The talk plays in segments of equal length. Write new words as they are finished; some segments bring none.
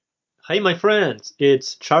Hey, my friends,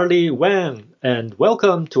 it's Charlie Wang, and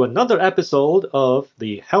welcome to another episode of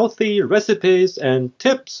the Healthy Recipes and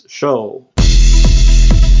Tips Show.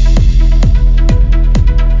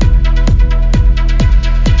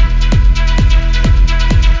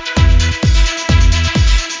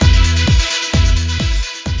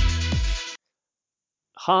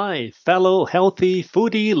 Hi, fellow healthy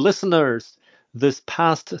foodie listeners. This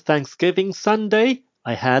past Thanksgiving Sunday,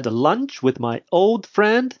 I had lunch with my old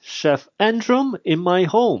friend, Chef Andrum, in my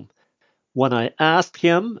home. When I asked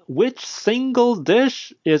him which single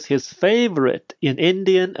dish is his favorite in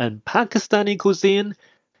Indian and Pakistani cuisine,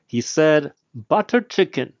 he said butter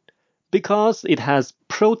chicken because it has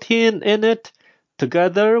protein in it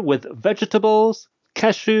together with vegetables,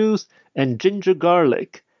 cashews, and ginger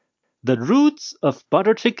garlic. The roots of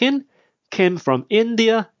butter chicken came from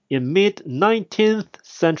India in mid 19th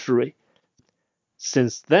century.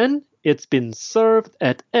 Since then, it's been served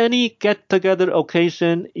at any get-together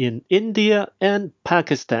occasion in India and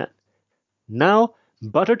Pakistan. Now,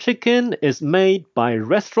 butter chicken is made by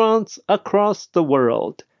restaurants across the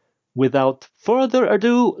world. Without further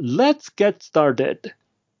ado, let's get started.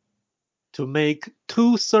 To make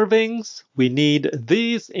 2 servings, we need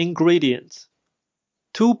these ingredients.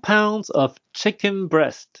 2 pounds of chicken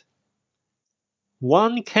breast,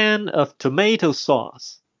 1 can of tomato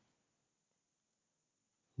sauce,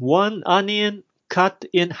 1 onion cut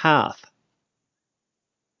in half,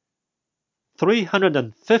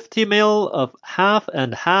 350 ml of half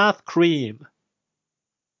and half cream,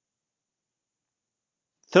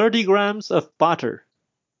 30 grams of butter,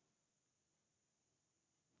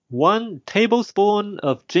 1 tablespoon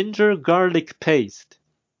of ginger garlic paste,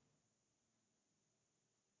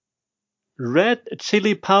 red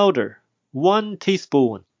chili powder, 1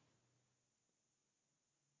 teaspoon,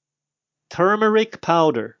 turmeric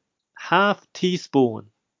powder, half teaspoon,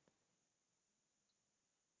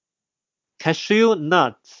 cashew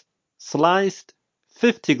nuts, sliced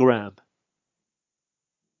 50 gram,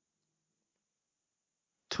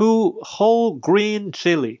 2 whole green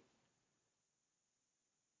chili,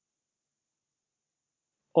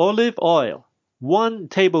 olive oil, 1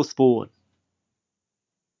 tablespoon,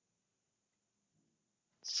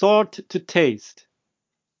 salt to taste.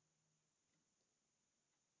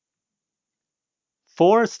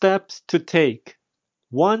 4 steps to take.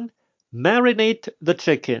 1. Marinate the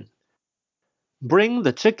chicken. Bring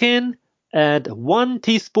the chicken, add 1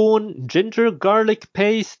 teaspoon ginger garlic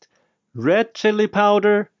paste, red chili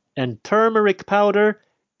powder, and turmeric powder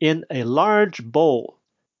in a large bowl.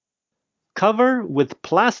 Cover with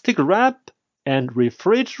plastic wrap and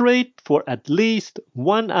refrigerate for at least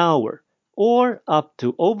 1 hour or up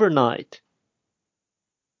to overnight.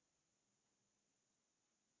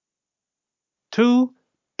 2.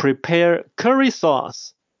 Prepare curry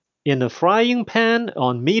sauce. In a frying pan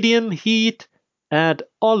on medium heat, add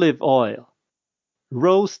olive oil.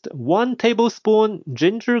 Roast 1 tablespoon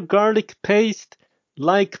ginger garlic paste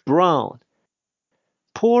light brown.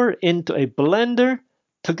 Pour into a blender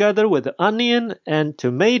together with onion and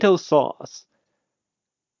tomato sauce.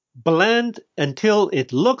 Blend until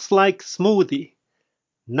it looks like smoothie.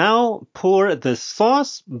 Now pour the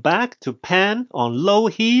sauce back to pan on low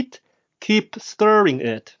heat. Keep stirring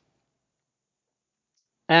it.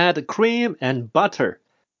 Add cream and butter.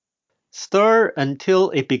 Stir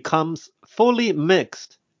until it becomes fully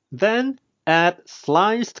mixed. Then add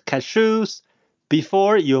sliced cashews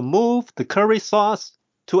before you move the curry sauce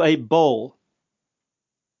to a bowl.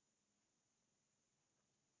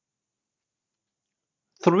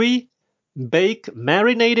 3. Bake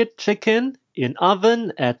marinated chicken in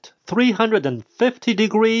oven at 350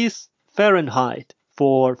 degrees Fahrenheit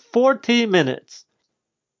for 40 minutes.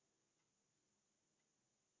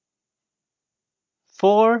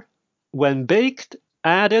 4. When baked,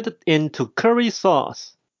 add it into curry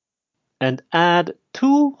sauce and add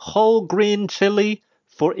 2 whole green chili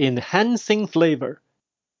for enhancing flavor.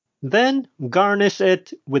 Then garnish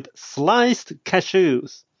it with sliced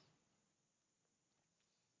cashews.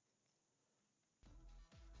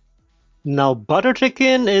 Now butter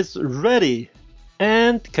chicken is ready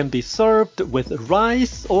and can be served with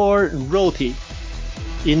rice or roti.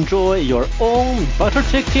 Enjoy your own butter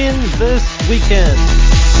chicken this weekend.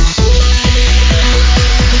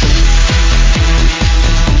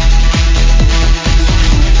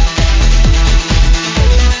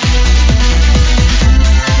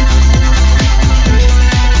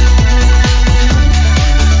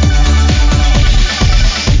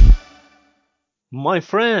 My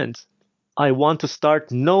friends, I want to start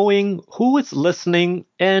knowing who is listening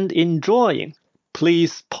and enjoying.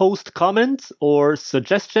 Please post comments or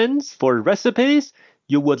suggestions for recipes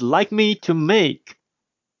you would like me to make.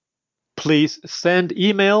 Please send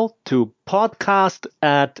email to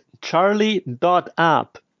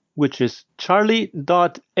podcast@charlie.app, which is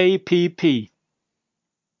charlie.app.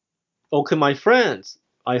 Okay, my friends,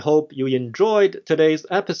 I hope you enjoyed today's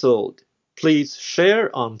episode. Please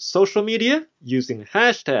share on social media using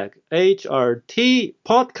hashtag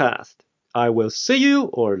HRTpodcast. I will see you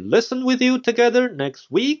or listen with you together next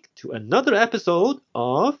week to another episode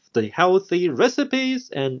of the Healthy Recipes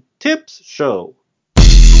and Tips Show.